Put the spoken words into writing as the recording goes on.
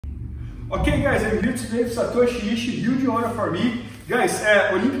Okay guys, I'm here today with Satoshi Ishii, huge honor for me. Guys,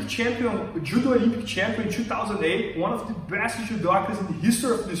 Olympic champion, Judo Olympic champion in 2008, one of the best judokas in the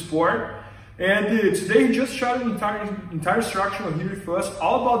history of the sport. And today he just shot an entire instruction here with us,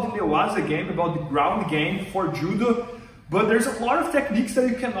 all about the Newaza game, about the ground game for Judo. But there's a lot of techniques that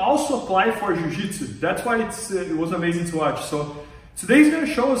you can also apply for Jiu-Jitsu. That's why it was amazing to watch. So today he's going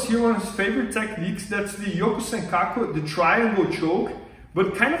to show us here one of his favorite techniques. That's the Yoku Senkaku, the triangle choke,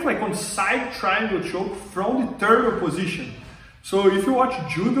 but kind of like on side triangle choke from the turtle position. So if you watch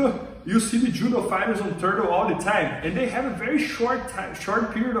Judo, you see the Judo fighters on turtle all the time, and they have a very short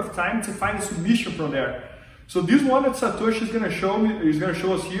period of time to find a submission from there. So this one that Satoshi is going to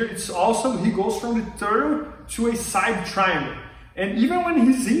show us here, it's also, he goes from the turtle to a side triangle. And even when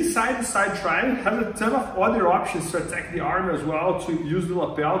he's inside the side triangle, he has a ton of other options to attack the arm as well, to use the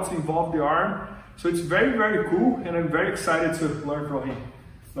lapel to involve the arm. So it's very, very cool, and I'm very excited to learn from him.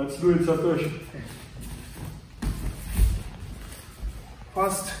 Let's do it, Satoshi.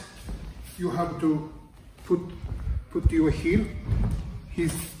 First, you have to put your heel,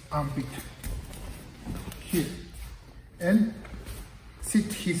 his armpit, here, and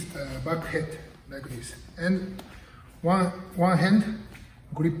sit his back head like this, and one hand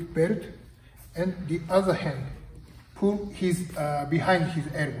grip belt, and the other hand pull his behind his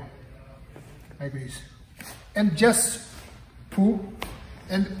elbow like this, and just pull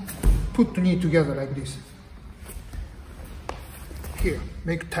and put the knee together like this. Here,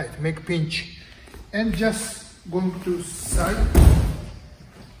 make tight, make pinch, and just going to side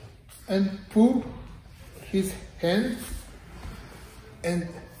and pull his hand and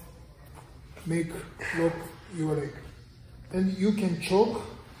make lock your leg. And you can choke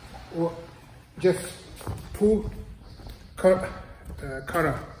or just pull kara.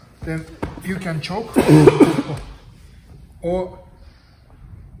 Then you can choke or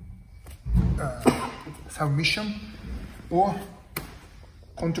submission or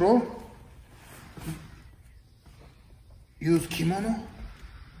control. Use kimono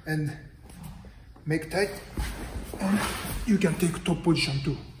and make tight, and you can take top position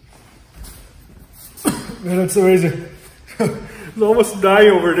too. Man, that's amazing. He's almost dying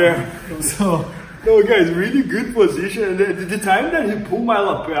over there. So, no guys, really good position. And the time that he pulled my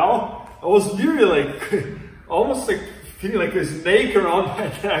lapel, I was literally like, almost like feeling like a snake around my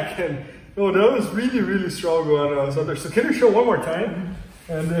neck. And no, that was really, really strong one. So can you show one more time?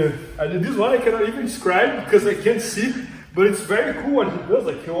 And this one I cannot even describe because I can't see, but it's very cool what he does.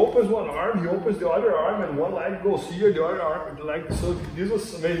 Like, he opens one arm, he opens the other arm, and one leg goes here, the other arm, like, so this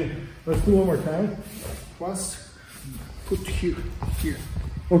was amazing. Let's do one more time. First, put here.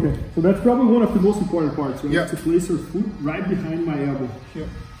 Okay, so that's probably one of the most important parts, right? Yeah. To place your foot right behind my elbow. Here.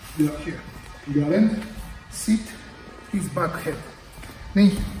 Yeah. Here. You got it? And sit his back head. Then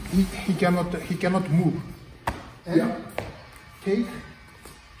he cannot move. And yeah. Take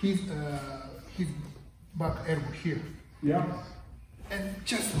his back elbow here. Yeah. And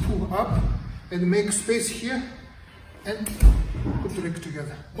just pull up and make space here and put the leg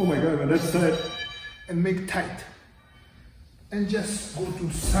together. Oh my god, man, that's tight. And make tight. And just go to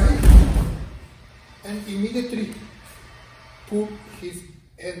side and immediately pull his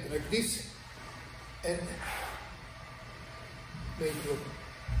hand like this and make it.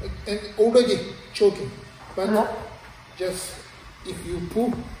 And already choking, but just if you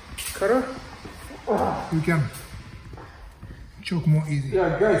pull kara, you can choke more easy.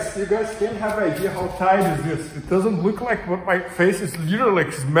 Yeah, guys, you guys can't have an idea how tight is this. It doesn't look like what my face is literally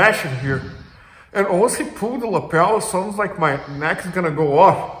like smashing here. And once he pulled the lapel, it sounds like my neck is gonna go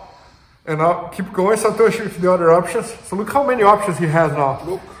off. And I'll keep going, Satoshi, with the other options. So look how many options he has now.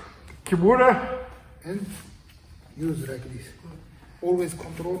 Look. Kimura. And use like this. Always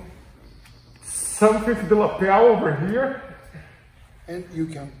control. Something with the lapel over here. And you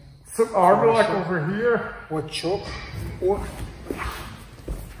can some arm lock over here. Or choke. Or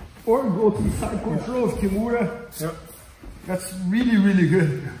go to the side controls, Kimura. Yep. That's really, really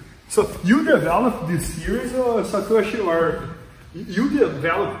good. So you developed this series, Satoshi, or you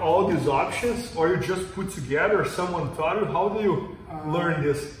developed all these options, or you just put together, or someone taught you? How do you learn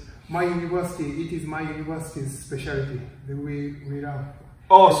this? My university, it is my university's specialty. We run.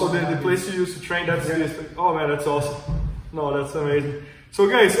 Oh, so the place you used to train, that's this. Oh man, that's awesome. No, that's amazing. So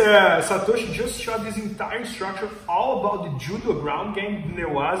guys, Satoshi just shot this entire instruction all about the Judo ground game, the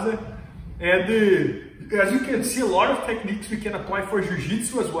Newaza. And as you can see, a lot of techniques we can apply for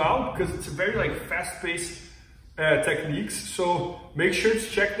Jiu-Jitsu as well, because it's a very like fast-paced techniques. So make sure to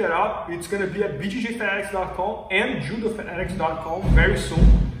check that out. It's going to be at IBJJFanatics.com and JudoFanatics.com very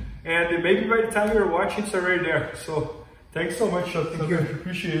soon. And maybe by the time you're watching, it's already there. So thanks so much, Satoshi.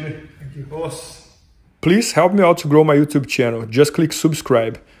 Appreciate it. Nossa. Please help me out to grow my YouTube channel. Just click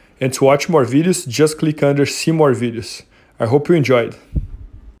subscribe. And to watch more videos, just click under see more videos. I hope you enjoyed.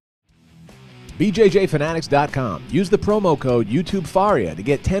 BJJFanatics.com. Use the promo code YouTubeFaria to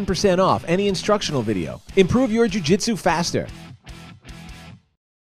get 10% off any instructional video. Improve your jiu-jitsu faster.